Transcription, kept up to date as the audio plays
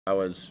I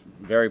was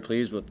very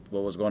pleased with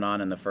what was going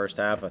on in the first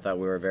half. I thought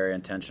we were very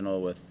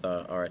intentional with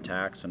our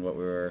attacks and what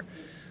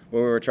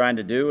we were trying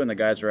to do, and the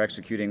guys were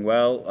executing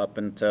well up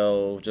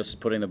until just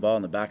putting the ball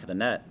in the back of the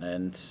net.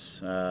 And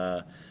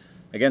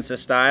against a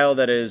style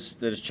that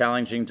is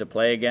challenging to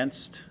play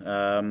against,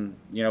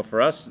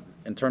 for us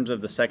in terms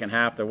of the second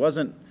half, there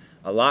wasn't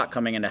a lot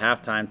coming into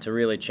halftime to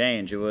really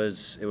change. It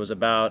was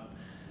about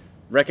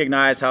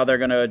recognize how they're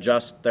going to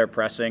adjust their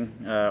pressing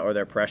or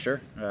their pressure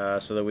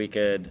so that we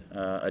could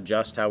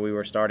adjust how we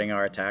were starting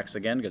our attacks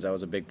again, because that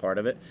was a big part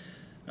of it.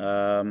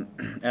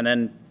 And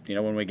then,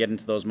 when we get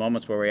into those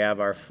moments where we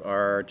have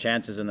our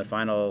chances in the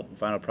final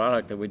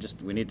product, that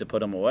we need to put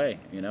them away,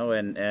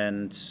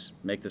 and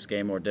make this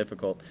game more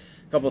difficult.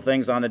 A couple of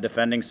things on the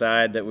defending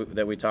side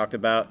that we talked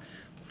about.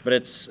 But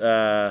it's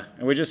the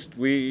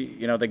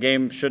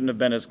game shouldn't have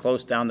been as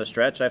close down the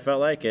stretch, I felt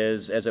like,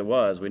 as it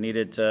was. We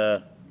needed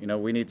to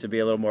we need to be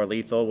a little more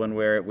lethal when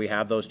we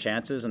have those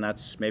chances, and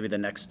that's maybe the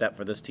next step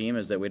for this team,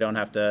 is that we don't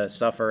have to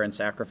suffer and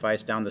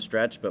sacrifice down the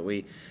stretch, but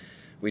we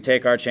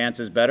take our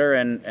chances better,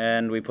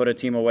 and we put a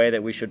team away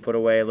that we should put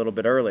away a little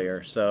bit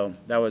earlier. So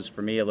that was,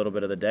 for me, a little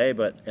bit of the day.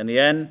 But in the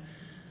end,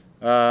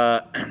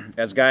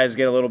 as guys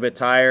get a little bit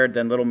tired,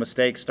 then little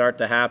mistakes start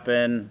to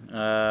happen.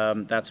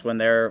 That's when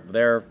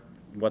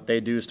what they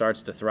do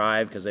starts to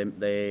thrive, because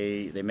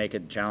they make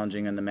it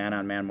challenging in the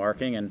man-on-man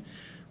marking. And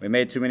we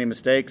made too many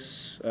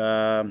mistakes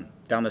down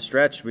the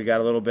stretch. We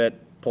got a little bit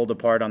pulled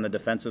apart on the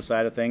defensive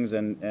side of things,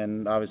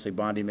 and obviously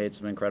Vanney made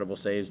some incredible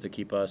saves to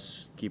keep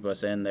us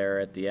in there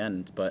at the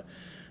end. But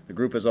the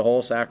group as a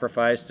whole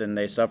sacrificed, and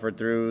they suffered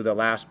through the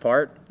last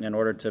part in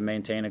order to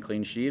maintain a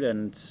clean sheet.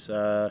 And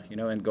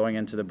and going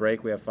into the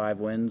break, we have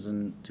 5 wins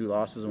and 2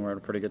 losses, and we're in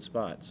a pretty good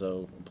spot.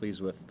 So I'm pleased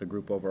with the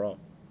group overall.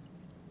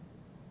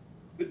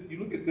 But you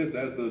look at this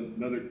as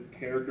another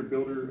character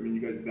builder. I mean,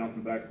 you guys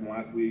bouncing back from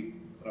last week,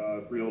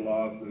 3-0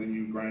 loss, and then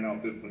you grind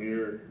out this one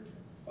here.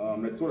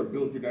 That sort of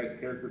builds your guys'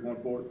 character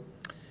going forward.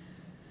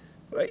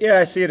 Yeah,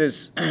 I see it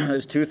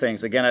as two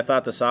things. Again, I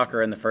thought the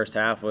soccer in the first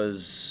half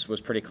was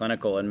pretty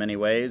clinical in many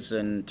ways,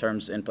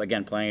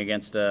 again, playing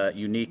against a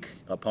unique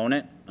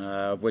opponent,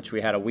 of which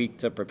we had a week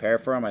to prepare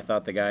for them. I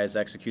thought the guys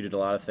executed a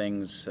lot of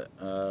things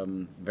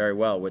very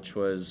well, which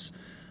was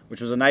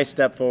a nice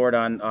step forward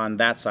on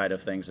that side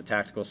of things, the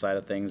tactical side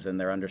of things, and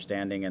their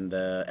understanding and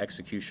the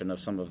execution of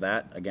some of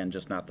that. Again,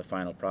 just not the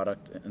final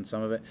product in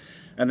some of it.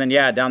 And then,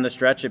 down the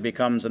stretch, it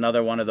becomes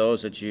another one of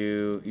those that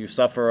you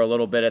suffer a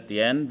little bit at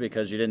the end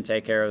because you didn't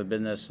take care of the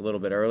business a little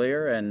bit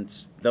earlier, and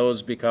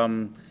those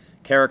become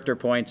character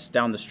points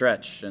down the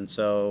stretch. And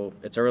so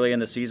it's early in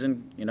the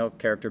season,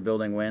 character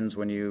building wins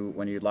when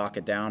you lock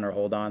it down or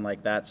hold on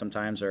like that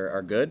sometimes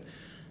are good.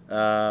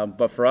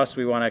 But for us,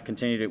 we want to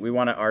continue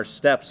our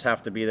steps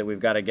have to be that we've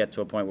got to get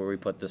to a point where we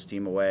put this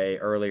team away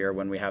earlier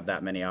when we have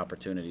that many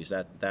opportunities.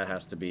 That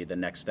has to be the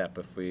next step.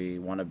 If we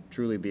want to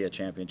truly be a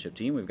championship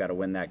team, we've got to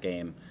win that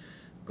game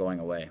going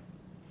away.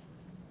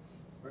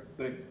 All right,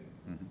 thanks.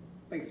 Mm-hmm.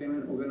 Thanks,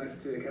 Damon. We'll go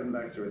next to Kevin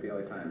Baxter with the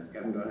LA Times.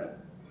 Kevin, go ahead.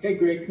 Hey,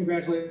 Greg,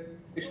 congratulations.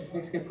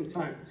 Thanks again for the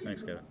time.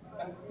 Thanks, Kevin.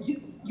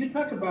 You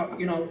talked about,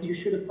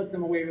 you should have put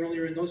them away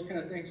earlier and those kind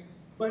of things.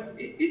 But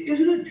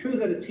isn't it true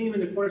that a team in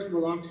the course of a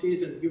long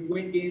season, you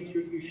win games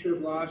you should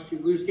have lost, you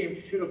lose games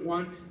you should have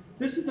won?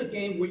 This is a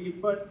game where you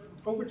put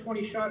over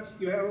 20 shots,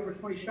 you have over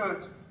 20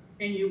 shots,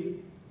 and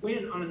you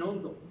win on an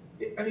own goal.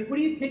 I mean, what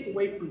do you take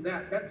away from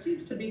that? That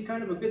seems to be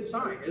kind of a good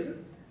sign, isn't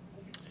it?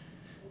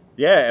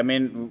 Yeah, I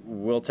mean,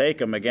 we'll take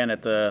them again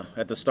at the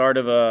start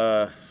of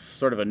a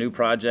sort of a new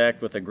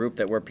project with a group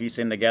that we're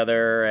piecing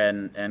together,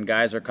 and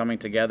guys are coming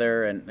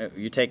together, and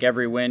you take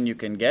every win you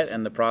can get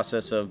in the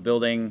process of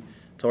building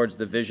towards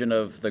the vision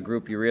of the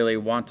group you really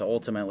want to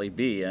ultimately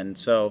be. And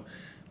so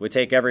we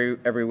take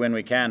every win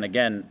we can.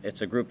 Again,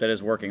 it's a group that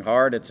is working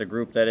hard. It's a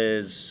group that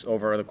is,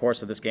 over the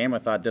course of this game, I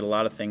thought did a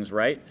lot of things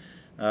right.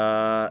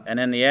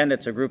 And in the end,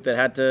 it's a group that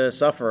had to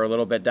suffer a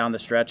little bit down the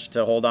stretch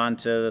to hold on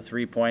to the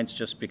 3 points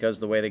just because of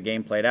the way the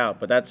game played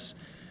out. But that's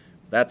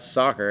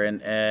soccer,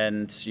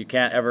 and you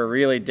can't ever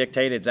really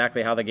dictate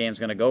exactly how the game's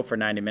going to go for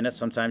 90 minutes.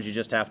 Sometimes you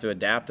just have to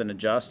adapt and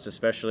adjust,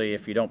 especially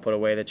if you don't put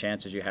away the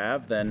chances you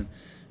have. Then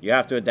you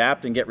have to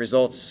adapt and get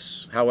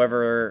results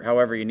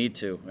however you need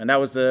to. And that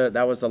was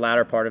the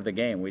latter part of the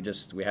game.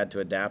 We had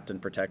to adapt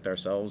and protect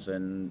ourselves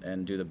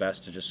and do the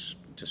best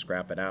to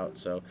scrap it out.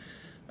 So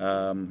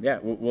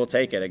we'll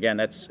take it.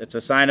 Again, it's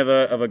a sign of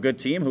a good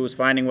team who is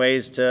finding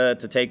ways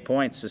to take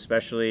points,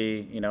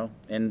 especially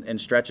in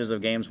stretches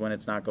of games when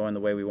it's not going the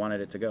way we wanted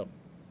it to go.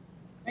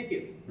 Thank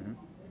you.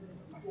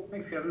 Mm-hmm.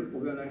 Thanks, Kevin.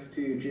 We'll go next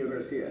to Gio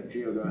Garcia.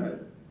 Gio, go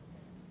ahead.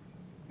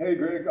 Hey,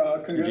 Greg,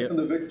 congrats on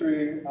the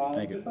victory.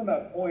 Thank you. Just on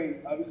that point,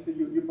 obviously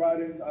you brought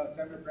in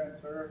Samuel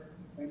Grandsir,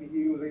 and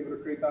he was able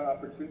to create that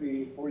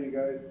opportunity for you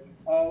guys.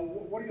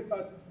 What are your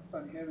thoughts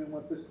on him and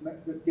what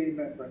this game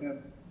meant for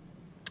him?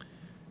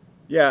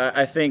 Yeah,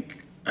 I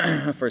think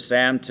for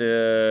Sam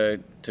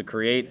to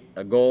create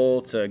a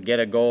goal, to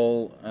get a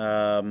goal,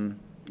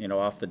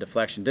 off the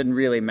deflection, didn't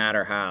really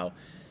matter how.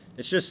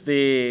 It's just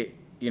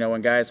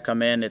when guys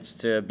come in, it's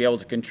to be able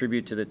to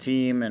contribute to the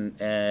team, and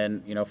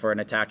for an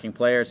attacking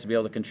player, it's to be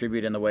able to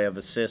contribute in the way of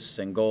assists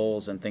and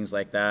goals and things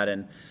like that.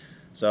 And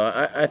so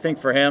I think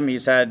for him,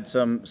 he's had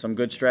some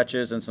good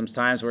stretches and some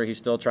times where he's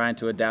still trying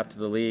to adapt to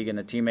the league and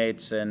the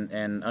teammates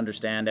and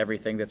understand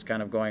everything that's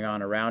kind of going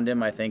on around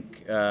him. I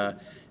think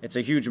it's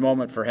a huge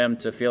moment for him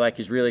to feel like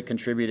he's really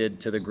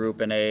contributed to the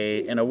group in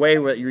a way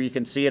where you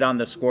can see it on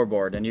the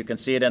scoreboard and you can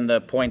see it in the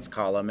points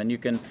column, and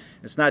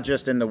it's not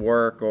just in the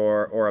work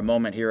or a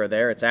moment here or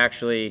there.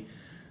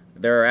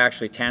 There are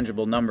actually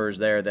tangible numbers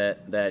there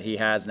that he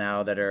has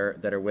now that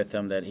are with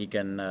him that he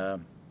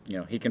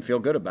can feel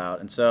good about.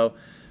 And so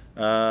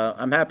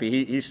I'm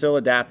happy. He's still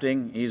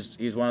adapting.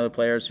 He's one of the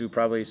players who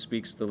probably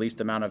speaks the least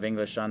amount of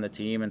English on the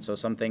team, and so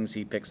some things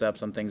he picks up,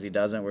 some things he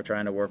doesn't. We're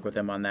trying to work with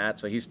him on that.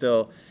 So he's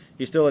still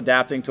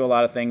adapting to a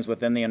lot of things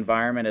within the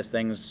environment as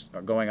things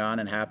are going on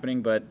and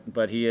happening.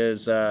 But he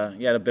had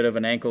a bit of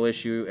an ankle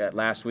issue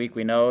last week,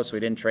 we know, so he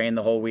didn't train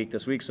the whole week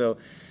this week. So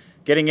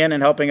getting in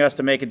and helping us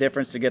to make a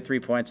difference to get 3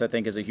 points, I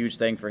think, is a huge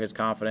thing for his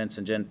confidence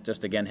and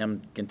just again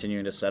him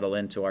continuing to settle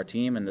into our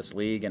team and this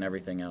league and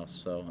everything else.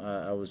 So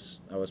I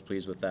was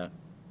pleased with that.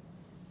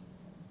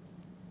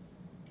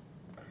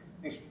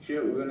 Thanks,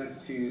 Gio. We'll go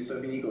next to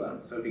Sophie Nicolau.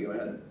 Sophie, go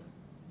ahead.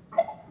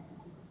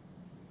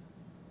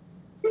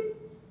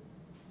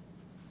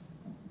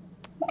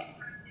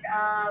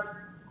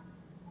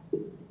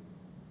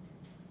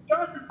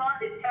 Jonathan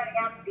Bond is turning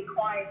out to be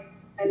quite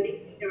a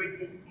leader in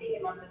his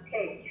team on the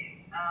pitch.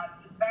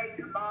 He's very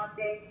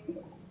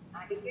commanding.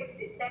 He gives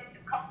this sense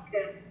of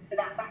confidence to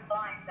that back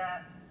line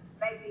that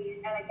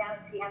maybe LA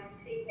Galaxy hasn't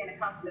seen in a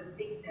couple of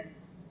seasons.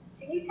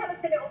 Can you tell us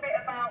a little bit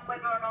about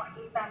whether or not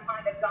he's that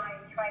kind of guy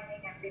in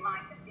training and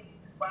behind the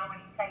scenes as well when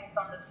he takes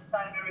on the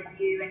persona of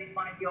you and is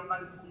one of your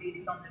most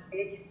leaders on the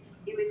pitch?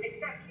 He was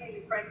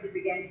exceptionally impressive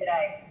again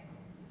today.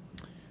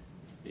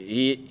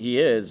 He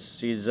is.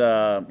 He's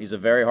a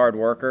very hard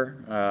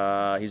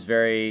worker. He's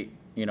very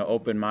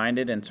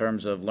open-minded in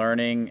terms of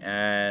learning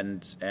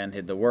and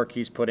the work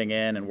he's putting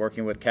in and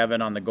working with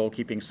Kevin on the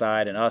goalkeeping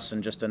side and us,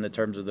 and just in the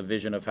terms of the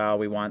vision of how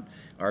we want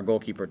our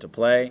goalkeeper to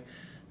play.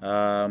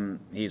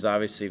 He's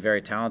obviously a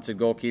very talented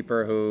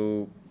goalkeeper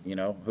who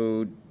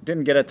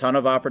didn't get a ton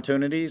of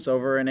opportunities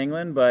over in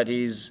England, but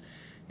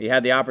he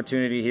had the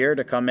opportunity here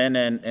to come in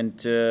and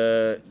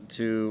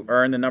to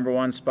earn the number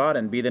one spot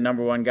and be the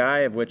number one guy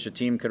of which a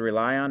team could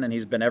rely on, and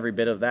he's been every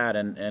bit of that.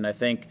 And I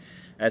think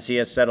as he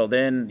has settled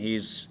in,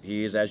 he's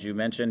as you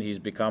mentioned, he's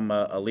become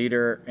a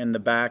leader in the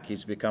back.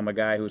 He's become a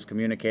guy who's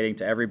communicating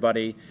to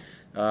everybody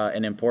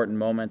in important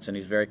moments, and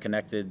he's very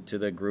connected to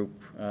the group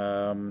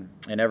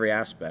in every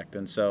aspect.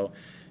 And so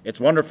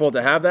it's wonderful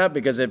to have that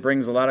because it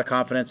brings a lot of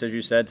confidence, as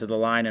you said, to the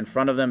line in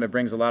front of them. It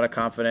brings a lot of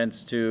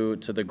confidence to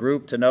the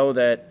group to know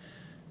that,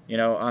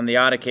 on the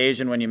odd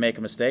occasion when you make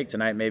a mistake,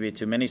 tonight maybe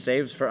too many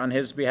saves on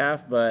his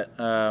behalf, but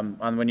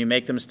when you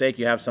make the mistake,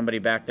 you have somebody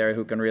back there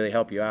who can really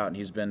help you out, and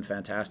he's been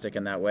fantastic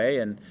in that way.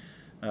 And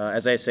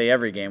as I say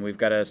every game, we've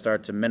got to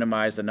start to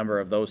minimize the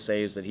number of those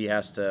saves that he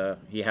has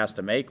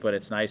to make, but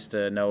it's nice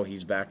to know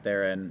he's back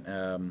there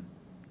and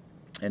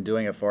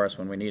doing it for us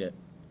when we need it.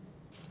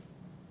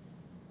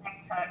 Thanks,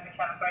 Coach.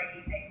 Have a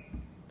great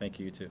evening. Thank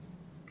you, you too.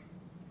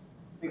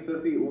 Thanks,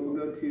 Sophie. We'll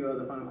go to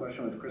the final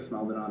question with Chris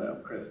Maldonado.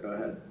 Chris, go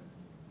ahead.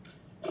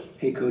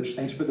 Hey, Coach,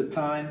 thanks for the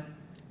time.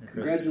 Hey, Chris.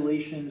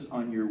 Congratulations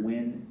on your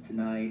win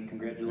tonight.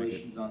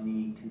 Congratulations on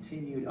the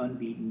continued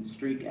unbeaten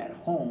streak at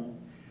home.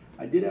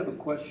 I did have a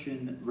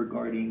question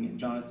regarding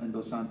Jonathan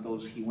Dos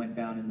Santos. He went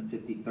down in the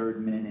 53rd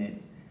minute.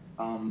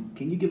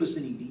 Can you give us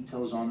any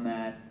details on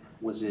that?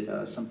 Was it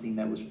something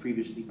that was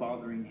previously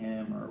bothering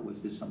him, or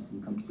was this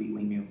something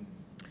completely new?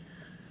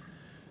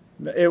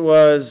 It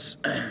was,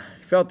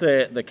 he felt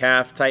the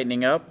calf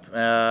tightening up.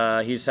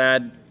 He's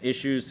had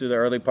issues through the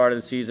early part of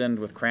the season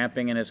with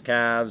cramping in his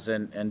calves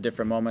and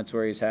different moments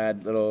where he's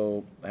had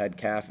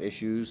calf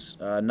issues.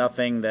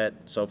 Nothing that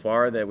so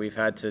far that we've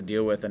had to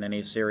deal with in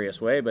any serious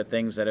way, but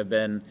things that have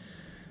been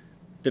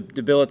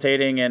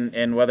debilitating,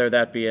 and whether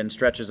that be in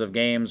stretches of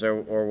games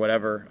or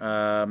whatever.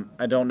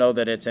 I don't know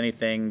that it's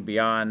anything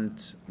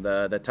beyond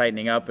the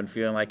tightening up and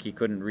feeling like he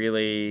couldn't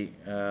really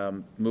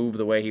move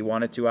the way he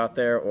wanted to out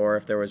there, or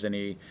if there was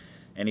any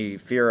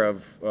fear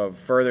of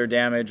further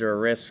damage or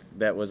risk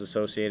that was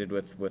associated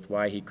with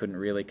why he couldn't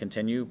really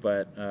continue.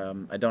 But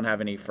I don't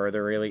have any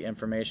further really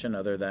information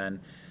other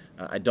than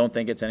I don't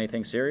think it's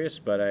anything serious,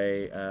 but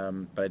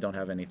I don't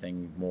have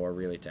anything more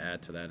really to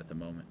add to that at the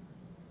moment.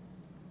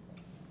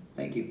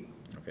 Thank you.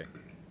 Okay.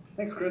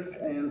 Thanks, Chris,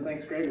 and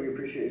thanks, Greg. We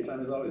appreciate your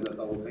time as always. That's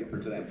all we'll take for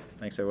today.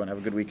 Thanks, everyone. Have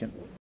a good weekend.